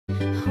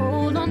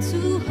on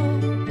to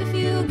hope if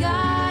you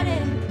got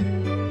it.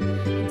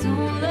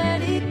 Don't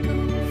let it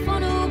go for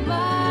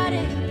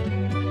nobody.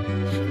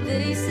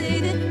 They say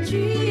that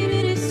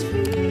dreaming is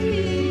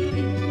free.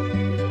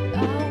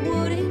 I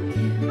wouldn't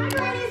care. Hi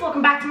Glammies,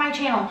 welcome back to my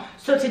channel.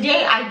 So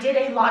today I did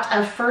a lot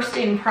of first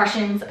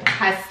impressions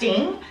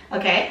testing.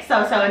 Okay,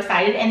 so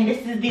excited, and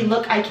this is the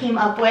look I came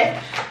up with.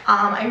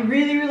 I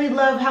really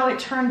love how it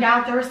turned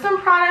out. There were some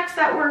products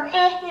that were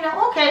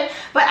okay,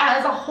 but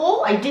as a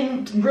whole I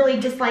didn't really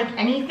dislike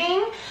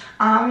anything.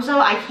 So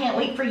I can't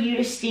wait for you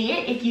to see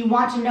it. If you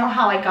want to know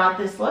how I got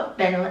this look,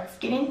 then let's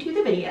get into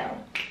the video.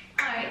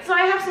 Alright, so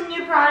I have some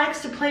new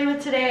products to play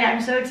with today.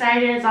 I'm so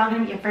excited. It's all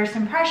going to be a first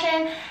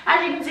impression.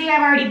 As you can see,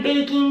 I'm already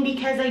baking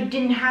because I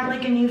didn't have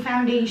like a new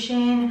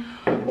foundation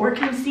or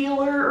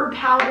concealer or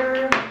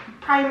powder,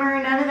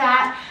 primer, none of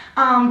that.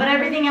 But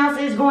everything else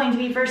is going to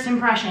be first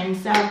impression.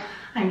 So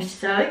I'm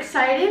so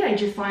excited. I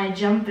just want to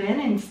jump in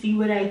and see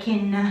what I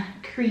can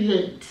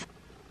create.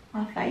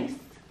 My face.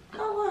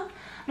 Oh,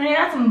 I'm gonna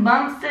have some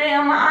bumps today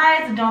on my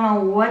eyes. I don't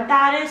know what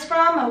that is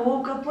from. I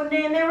woke up one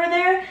day and they were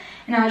there.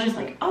 And I was just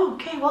like, oh,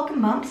 okay,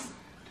 welcome bumps.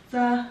 So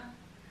I'm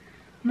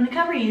gonna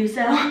cover you, so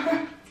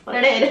that's what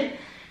I did.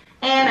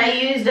 And I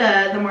used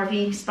the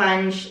Morphe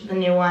sponge, the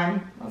new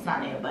one. Well, it's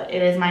not new, but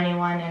it is my new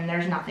one, and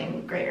there's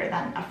nothing greater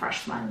than a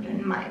fresh sponge,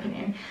 in my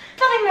opinion.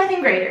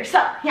 Nothing greater. So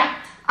yeah,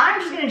 I'm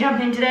just gonna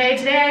jump in today.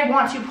 Today I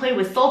want to play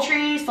with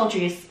Sultry.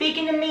 Sultry is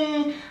speaking to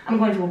me. I'm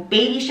going to a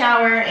baby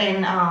shower,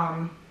 and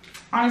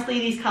honestly,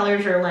 these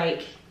colors are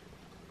like,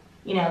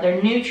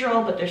 they're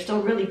neutral, but they're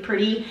still really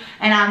pretty.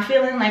 And I'm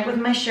feeling like with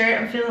my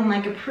shirt, I'm feeling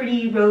like a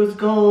pretty rose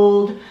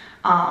gold,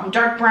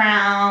 dark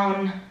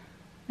brown,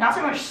 not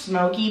so much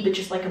smoky, but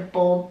just like a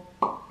bold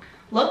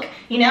look,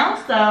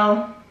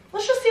 So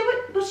let's just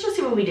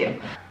see what we do.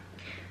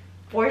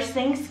 First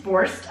things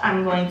first,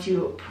 I'm going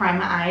to prime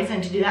my eyes,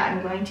 and to do that,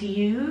 I'm going to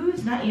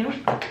use,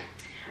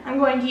 I'm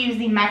going to use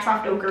the MAC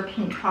Soft Ochre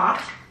Paint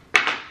Pot.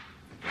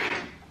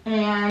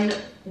 And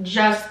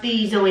just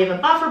the Zoeva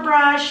buffer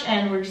brush,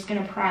 and we're just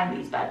gonna prime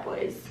these bad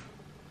boys.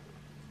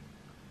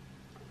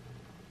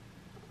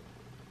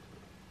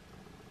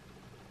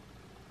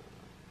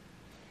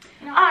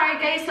 Alright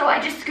guys, so I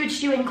just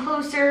scooched you in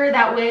closer,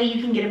 that way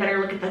you can get a better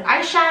look at the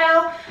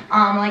eyeshadow.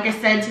 Like I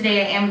said,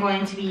 today I am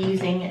going to be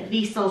using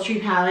the Sultry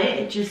palette.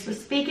 It just was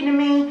speaking to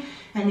me,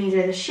 and these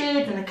are the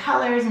shades and the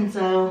colors, and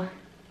so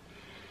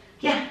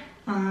yeah,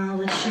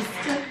 let's just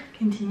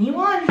continue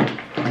on.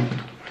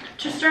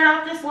 To start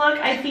off this look,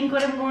 I think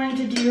what I'm going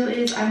to do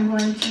is I'm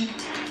going to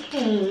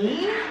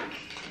take,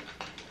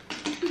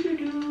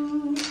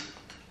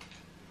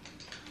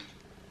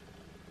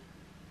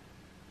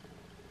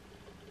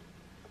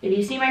 if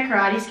you see my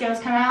karate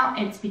scales come out,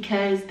 it's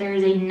because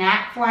there's a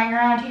gnat flying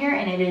around here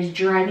and it is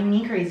driving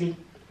me crazy.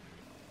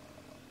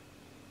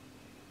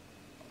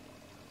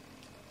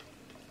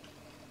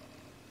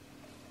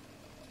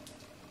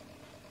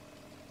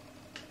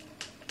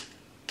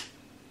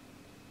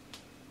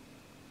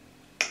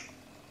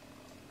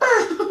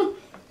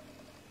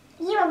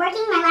 You are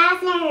working my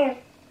last nerve.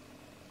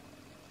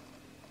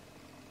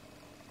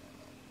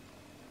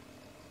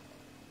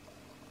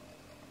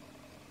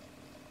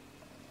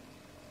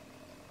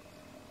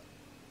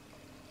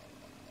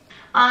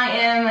 I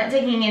am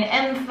taking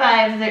an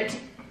M513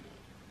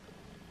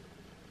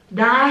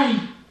 dye,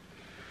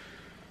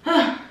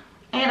 and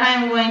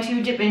I'm going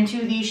to dip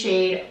into the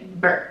shade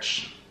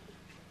Birch.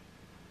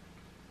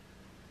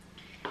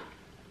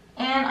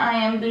 And I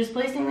am just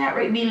placing that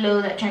right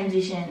below that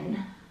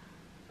transition.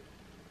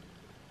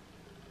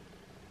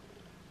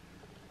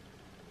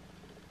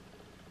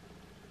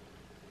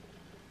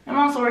 I'm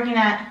also working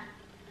that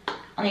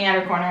on the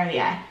outer corner of the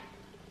eye.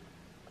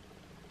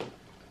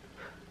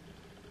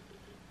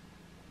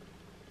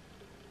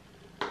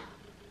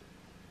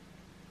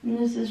 And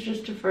this is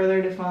just to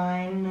further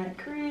define that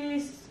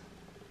crease.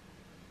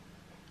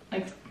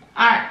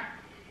 Alright.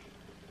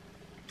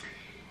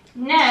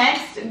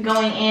 Next,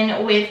 going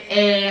in with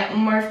a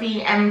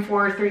Morphe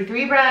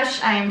M433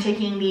 brush, I am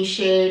taking the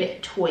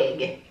shade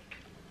Twig.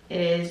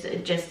 It is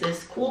just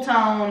this cool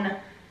tone,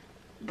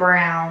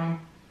 brown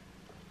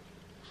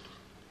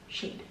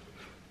shade.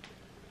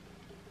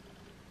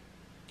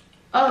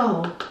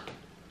 Oh.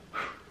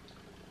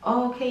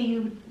 Okay,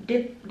 you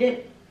dip.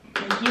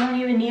 Like you don't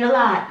even need a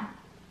lot.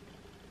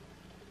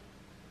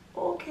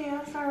 Okay,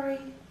 I'm sorry.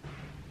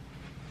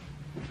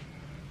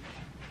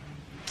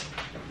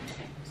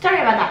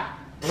 Sorry about that.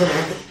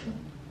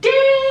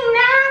 Dang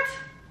that!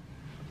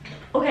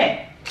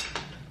 Okay.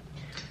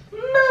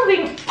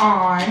 Moving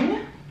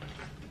on.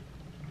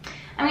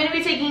 I'm going to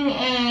be taking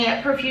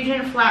a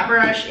Profusion flat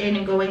brush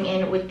and going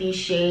in with the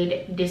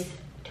shade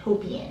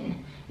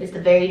Dystopian. It's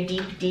the very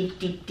deep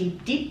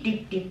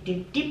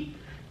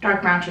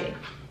dark brown shade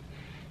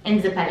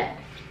in the palette.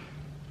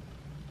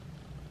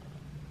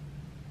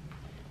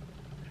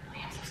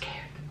 Really, I'm so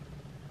scared.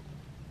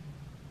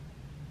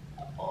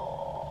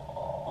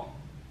 Oh,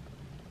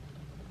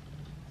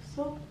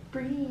 so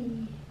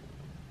pretty.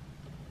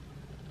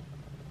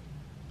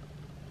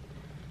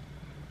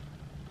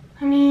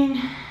 I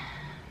mean,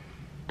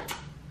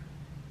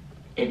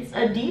 It's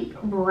a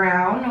deep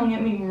brown, don't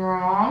get me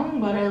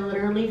wrong, but I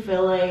literally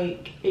feel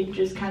like it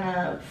just kind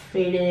of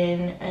faded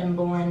in and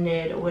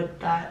blended with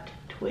that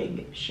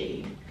twig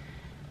shade.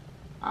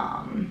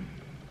 But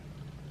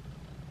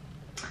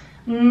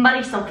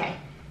it's okay.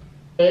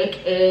 Take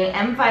a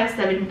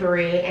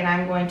M573 and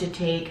I'm going to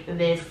take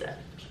this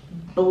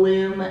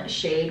Bloom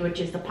shade, which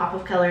is the pop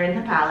of color in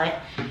the palette,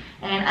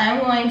 and I'm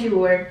going to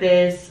work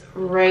this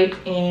right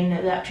in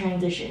that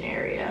transition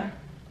area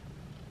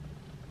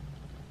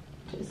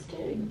just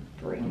to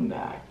bring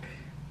back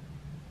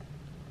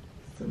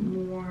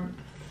some warmth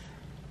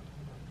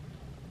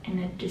in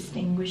a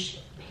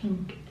distinguished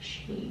pink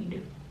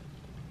shade.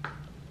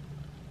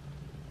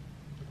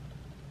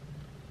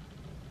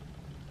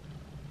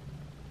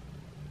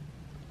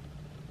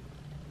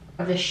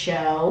 Of the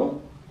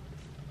show,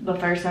 but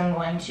first I'm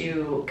going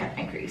to cut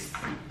my crease.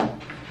 Get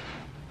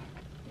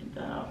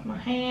that off my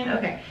hand.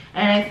 Okay,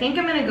 and I think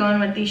I'm gonna go in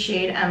with the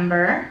shade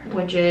Ember,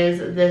 which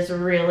is this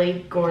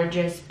really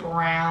gorgeous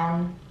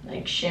brown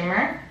like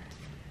shimmer,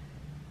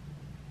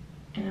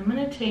 and I'm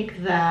gonna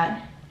take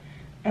that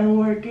and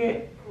work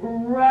it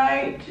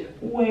right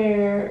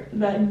where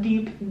that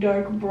deep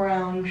dark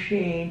brown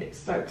shade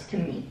starts to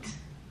meet.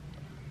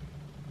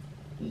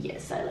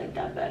 Yes, I like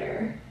that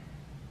better.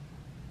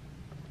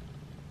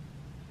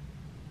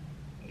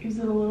 Gives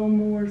it a little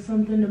more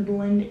something to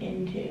blend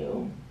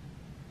into.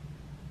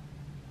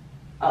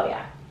 Oh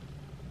yeah,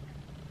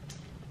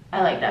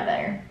 I like that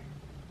better.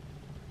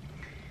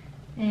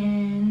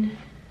 And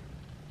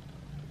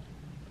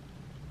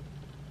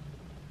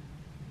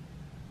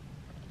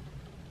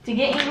to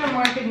get even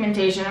more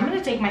pigmentation, I'm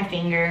gonna take my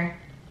finger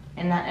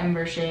in that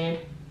Ember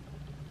shade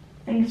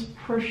and just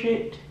push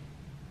it.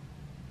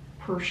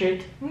 I'm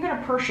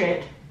gonna push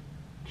it.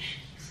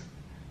 Jeez.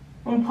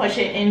 I'm gonna push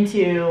it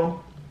into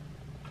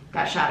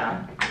that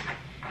shadow.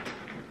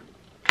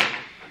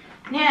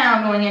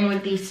 Now going in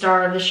with the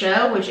star of the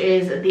show, which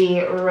is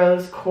the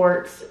Rose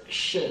Quartz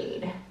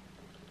shade.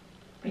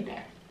 Right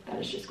there. That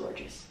is just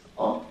gorgeous.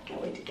 Oh,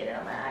 can't wait to get it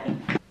on my eye.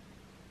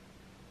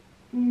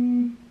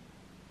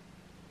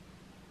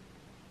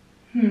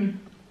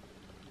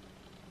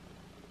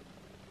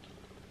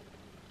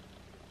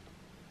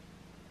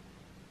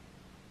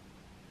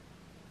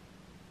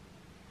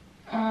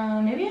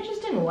 Maybe I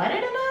just didn't wet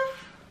it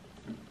enough?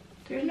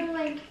 There's no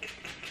like...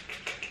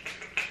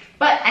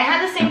 But I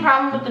had the same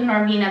problem with the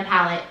Norvina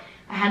palette.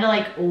 I had to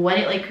like wet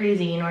it like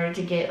crazy in order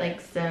to get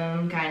like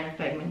some kind of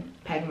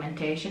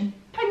pigmentation.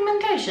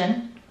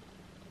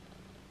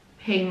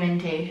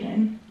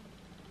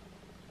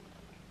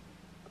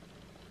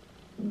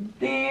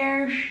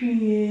 There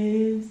she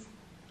is.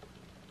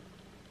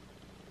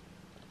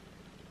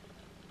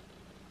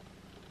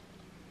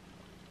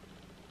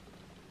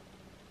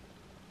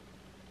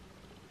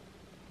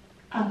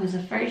 I was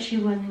afraid she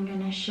wasn't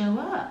gonna show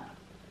up.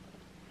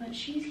 But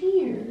she's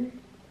here.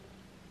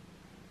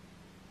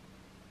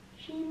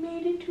 She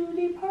made it to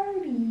the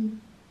party.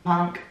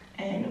 Punk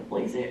and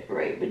place it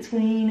right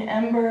between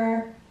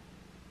Ember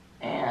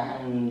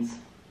and...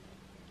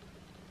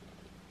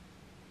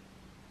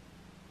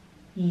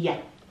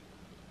 Yeah.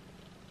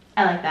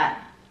 I like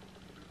that.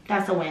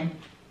 That's a win.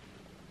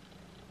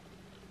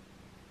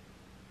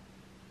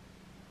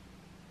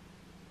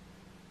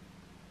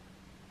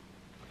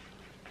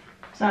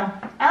 So,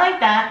 I like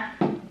that.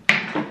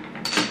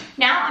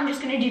 Now I'm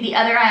just gonna do the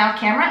other eye off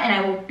camera and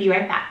I will be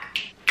right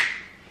back.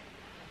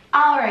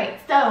 All right,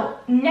 so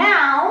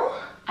now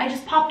I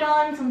just popped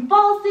on some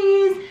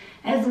falsies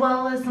as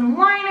well as some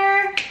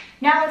liner.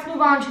 Now let's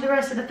move on to the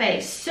rest of the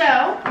face. So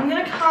I'm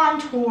gonna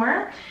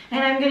contour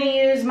and I'm gonna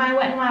use my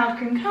Wet n Wild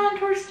Cream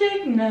Contour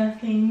Stick,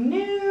 nothing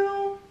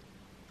new.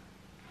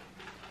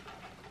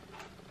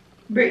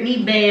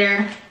 Brittany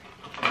Bear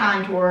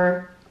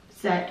contour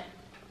set.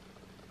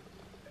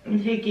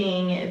 I'm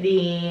taking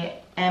the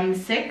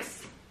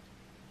M6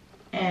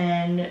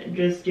 and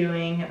just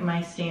doing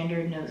my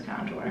standard nose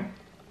contour.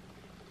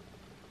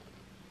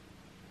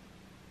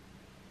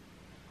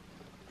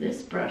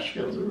 This brush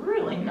feels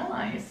really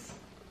nice.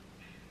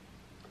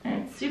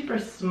 And it's super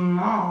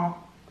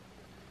small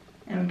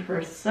and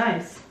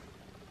precise.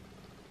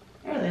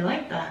 I really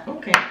like that.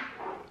 Okay.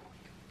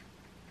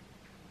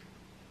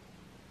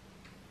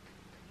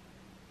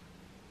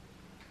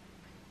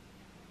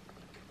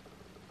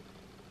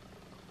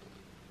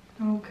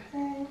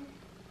 Okay.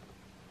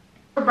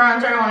 For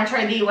bronzer, I want to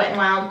try the Wet n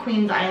Wild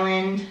Queen's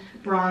Island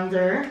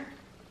bronzer.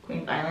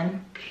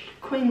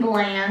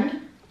 Queensland.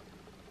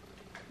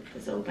 Get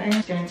this open. I'm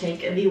just going to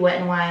take the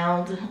Wet n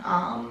Wild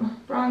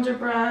bronzer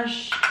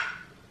brush.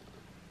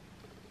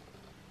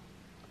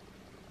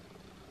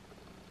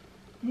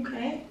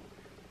 Okay.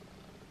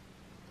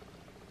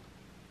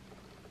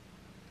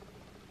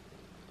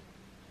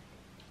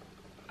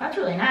 That's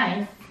really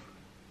nice.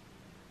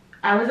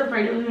 I was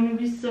afraid it was going to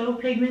be so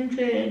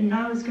pigmented and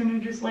I was going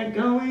to just like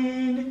go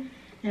in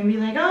and be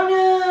like, oh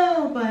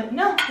no, but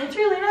no, it's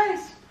really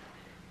nice.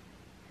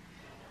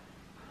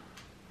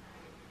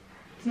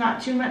 It's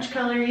not too much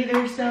color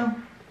either, so.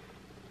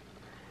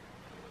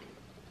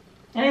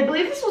 And I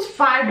believe this was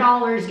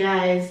 $5,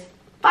 guys.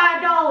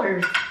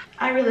 $5.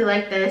 I really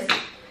like this.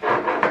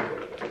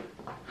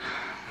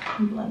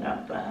 Blend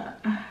out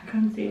that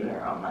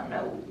concealer on my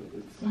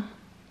nose.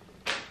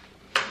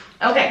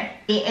 Okay,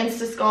 the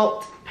Insta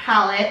Sculpt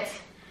palette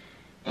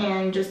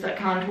and just that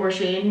contour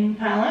shade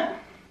palette.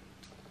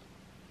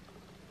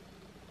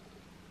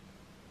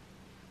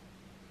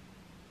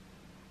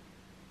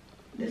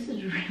 This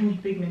is really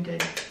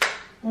pigmented.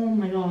 Oh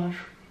my gosh.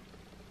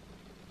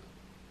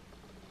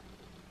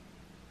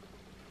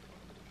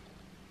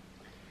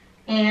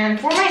 And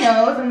for my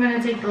nose, I'm going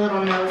to take the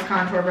little nose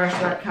contour brush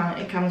that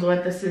it comes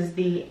with. This is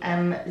the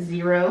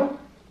M0.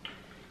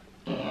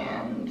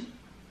 And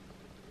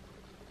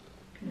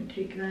I'm going to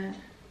take that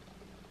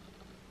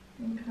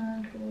and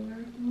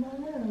contour my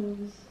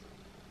nose.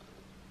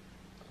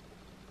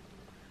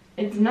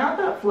 It's not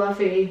that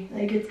fluffy.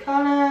 Like, it's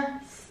kind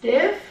of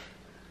stiff.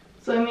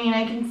 So, I mean,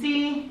 I can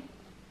see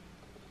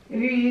if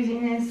you're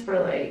using this for,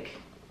 like,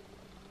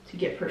 to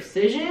get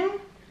precision.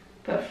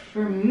 But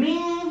for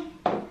me,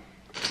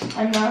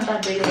 I'm not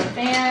that big of a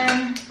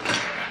fan.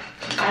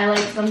 I like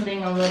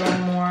something a little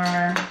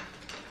more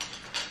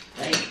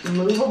like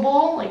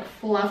movable, like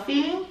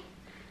fluffy.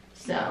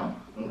 So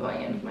I'm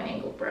going in with my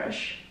angled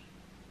brush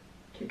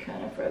to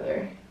kind of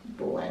further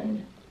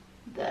blend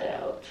that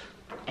out.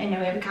 And now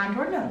we have a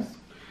contoured nose.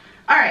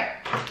 All right,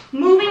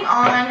 moving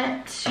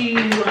on to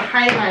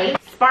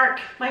highlight.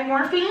 Spark by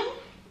Morphe.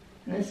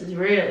 And this is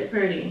really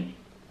pretty.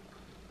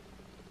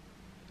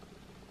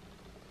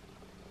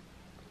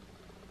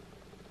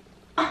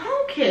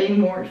 Okay,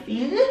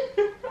 Morphe.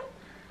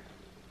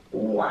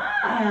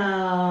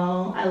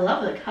 Wow, I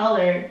love the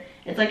color.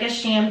 It's like a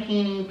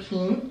champagne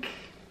pink.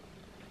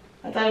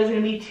 I thought it was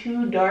gonna be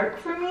too dark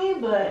for me,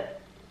 but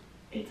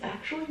it's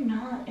actually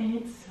not, and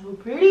it's so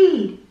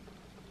pretty.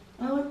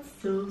 Oh, it's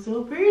so,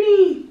 so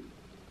pretty.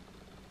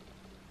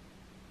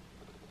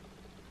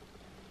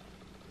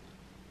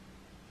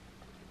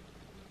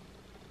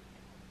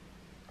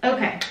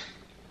 Okay.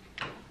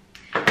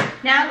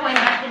 Now going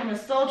back in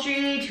with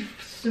Sultry to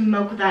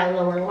smoke that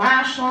lower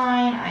lash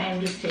line. I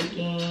am just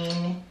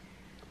taking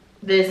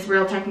this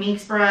Real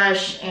Techniques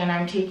brush and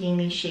I'm taking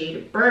the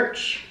shade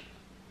Birch.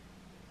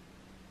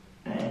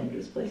 And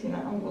just placing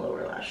that on the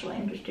lower lash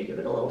line just to give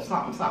it a little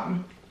something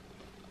something.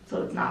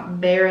 So it's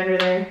not bare under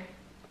there.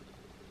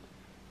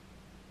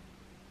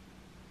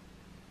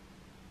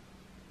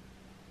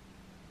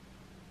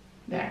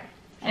 There.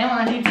 I didn't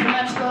want to do too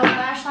much to the lower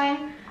lash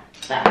line.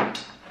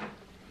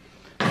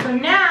 So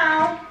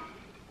now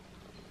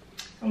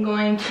I'm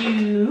going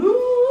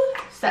to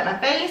set my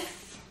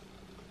face,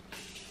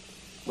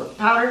 let the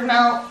powders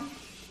melt,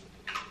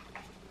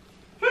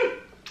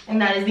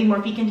 and that is the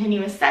Morphe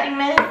Continuous Setting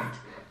Mist.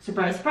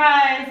 Surprise,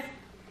 surprise.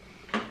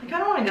 I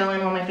kind of want to go in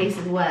while my face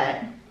is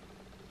wet.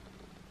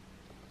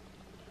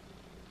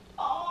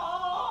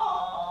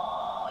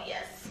 Oh,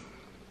 yes.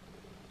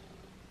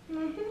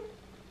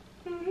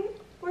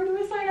 Where do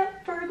I sign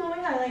up for a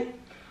glowing highlight?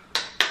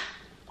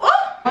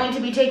 I'm going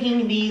to be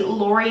taking the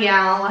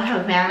L'Oreal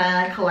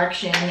Havana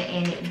collection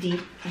in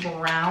deep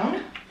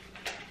brown.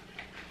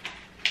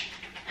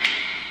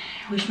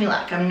 Wish me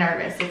luck, I'm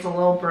nervous. It's a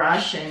little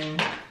brush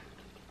and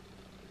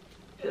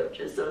I'm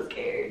just so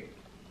scared.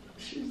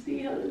 Let's see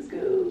how this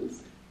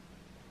goes.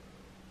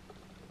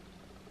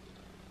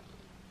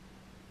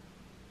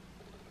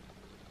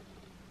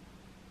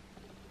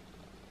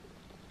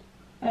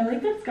 I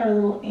like that it's got a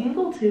little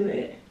angle to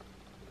it.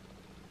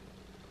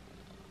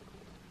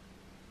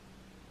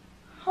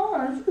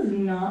 Oh, this is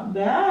not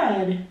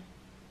bad.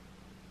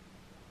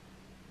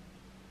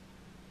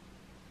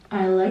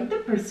 I like the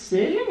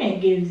precision it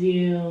gives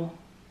you.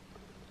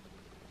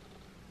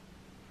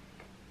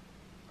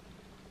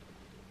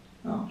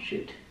 Oh,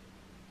 shoot.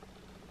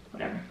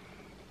 Whatever.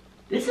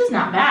 This is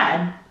not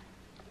bad.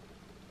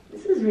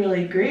 This is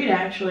really great,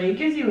 actually. It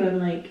gives you a,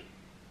 like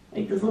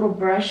this little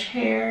brush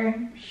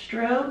hair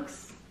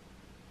strokes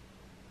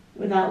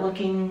without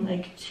looking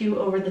like too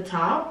over the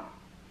top.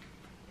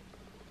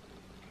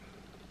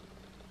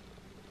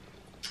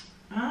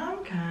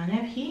 I'm kind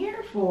of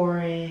here for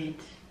it.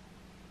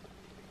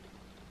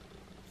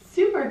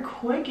 Super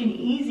quick and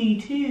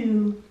easy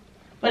too.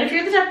 But if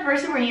you're the type of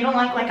person where you don't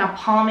like a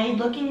pomade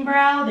looking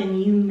brow, then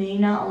you may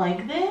not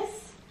like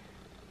this.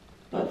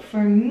 But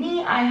for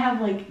me, I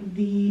have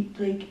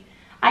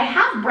I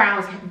have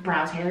brow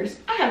hairs.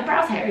 I have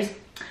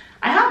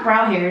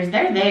brow hairs,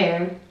 they're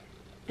there.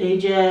 They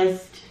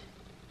just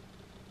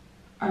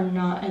are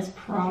not as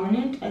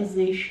prominent as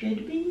they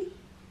should be.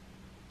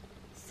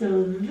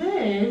 So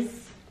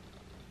this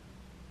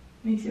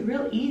makes it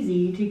real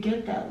easy to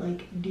get that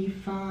like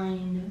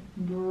defined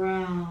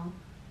brow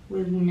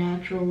with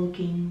natural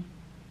looking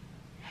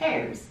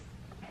hairs.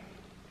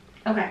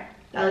 Okay,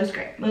 that looks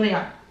great. Moving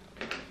on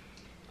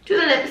to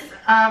the lips.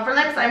 For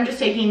lips, I'm just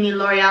taking the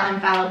L'Oreal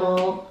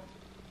Infallible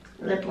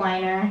lip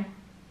liner.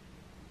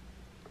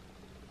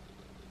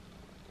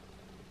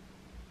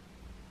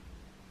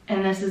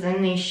 And this is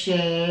in the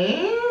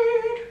shade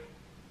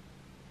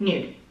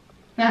Nude.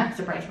 Ah,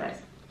 surprise,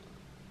 surprise.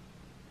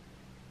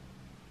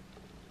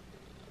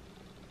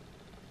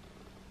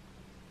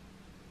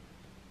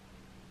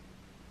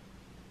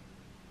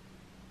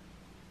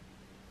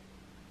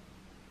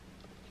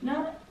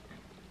 No,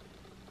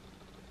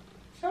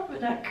 it's not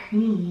that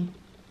creamy.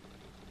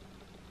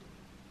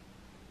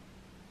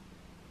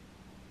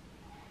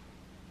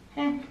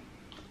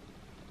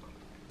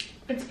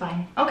 It's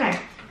fine. Okay,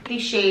 the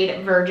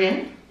shade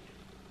Virgin.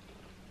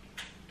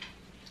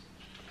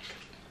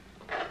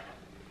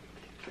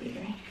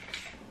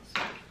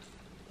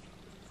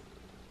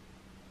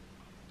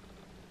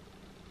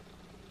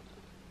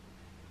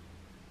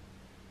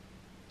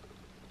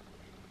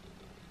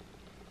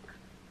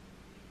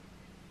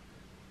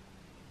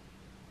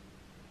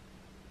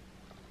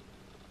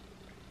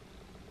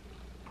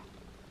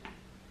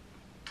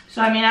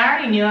 So I mean, I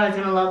already knew I was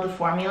gonna love the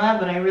formula,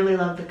 but I really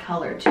love the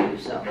color too,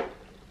 so.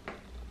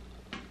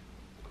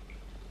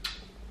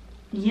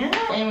 Yeah,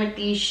 and with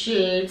these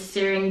shades,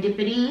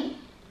 Serendipity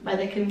by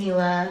the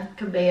Camila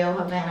Cabello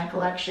Havana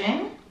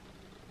collection.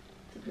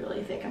 It's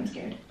really thick, I'm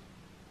scared.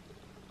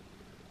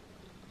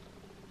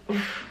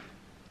 Oof,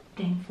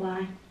 dang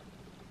fly.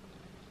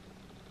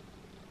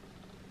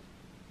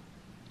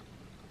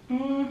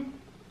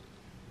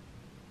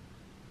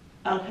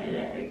 Okay,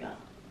 there we go.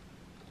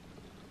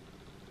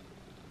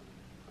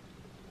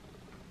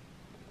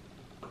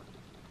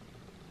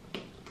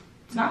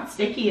 It's not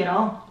sticky at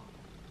all.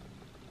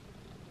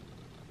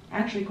 I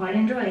actually quite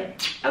enjoy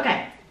it.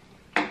 Okay.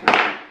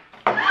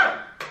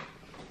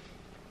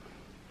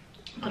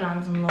 Put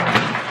on some more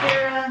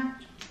mascara.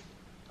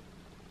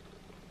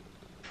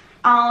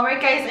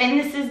 Alright guys, and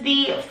this is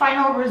the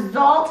final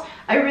result.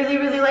 I really,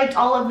 really liked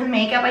all of the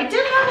makeup. I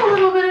did have a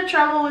little bit of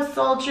trouble with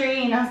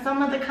Sultry. You know,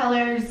 some of the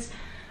colors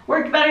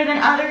worked better than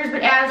others,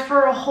 but as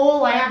for a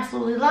whole, I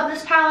absolutely love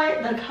this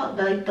palette.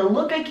 The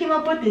look I came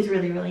up with is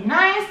really, really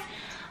nice.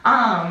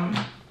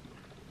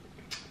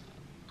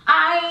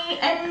 I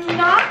am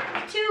not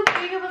too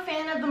big of a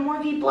fan of the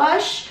Morphe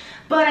blush,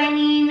 but I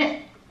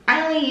mean,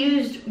 I only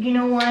used, you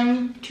know,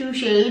 1-2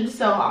 shades,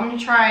 so I'm gonna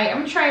try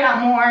it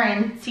out more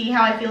and see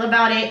how I feel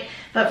about it.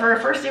 But for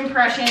first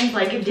impressions,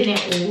 like, it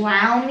didn't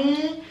wow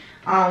me.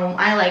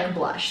 I like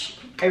blush,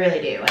 I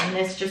really do, and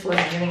this just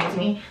wasn't doing it to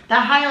me. The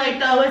highlight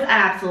though is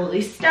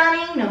absolutely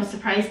stunning, no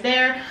surprise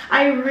there.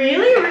 I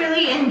really,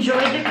 really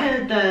enjoyed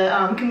the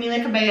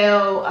Camila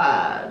Cabello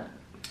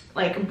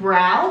like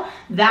brow.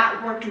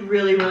 That worked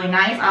really, really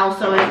nice.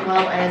 Also, as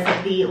well as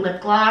the lip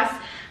gloss.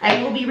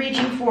 I will be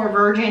reaching for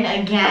Virgin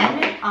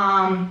again.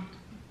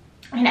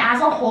 And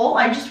as a whole,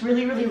 I just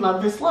really, really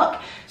love this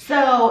look.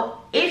 So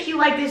if you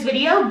like this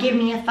video, give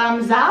me a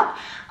thumbs up,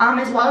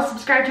 as well as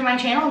subscribe to my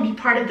channel and be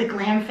part of the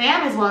Glam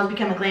fam, as well as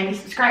become a Glammy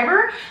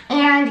subscriber.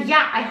 And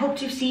yeah, I hope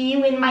to see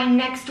you in my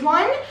next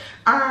one.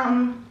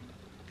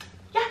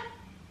 Yeah.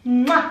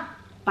 Mwah.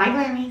 Bye,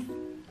 Glammies.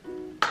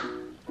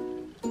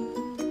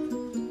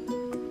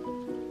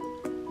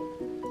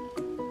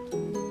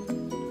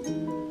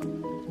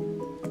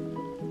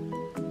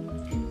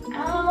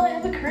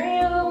 The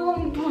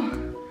cramp.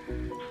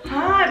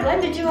 I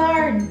blended too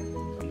hard.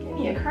 Give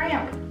me a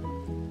cramp.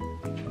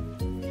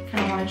 I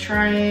don't want to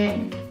try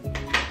it.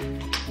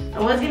 I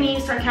was gonna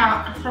use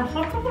sarcophagus.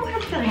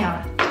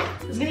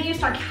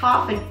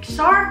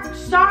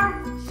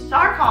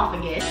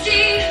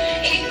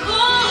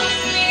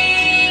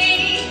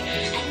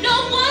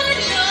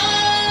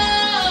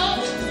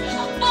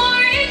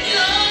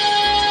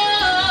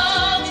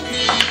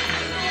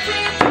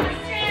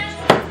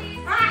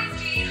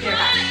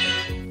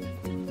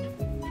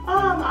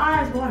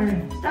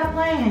 Watering. Stop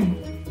playing.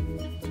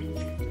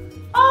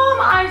 Oh,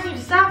 my eyes need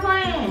to stop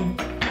playing.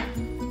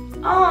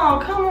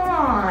 Oh, come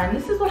on.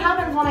 This is what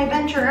happens when I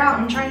venture out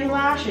and try new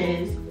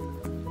lashes.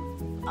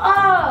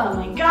 Oh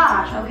my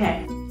gosh.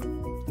 Okay.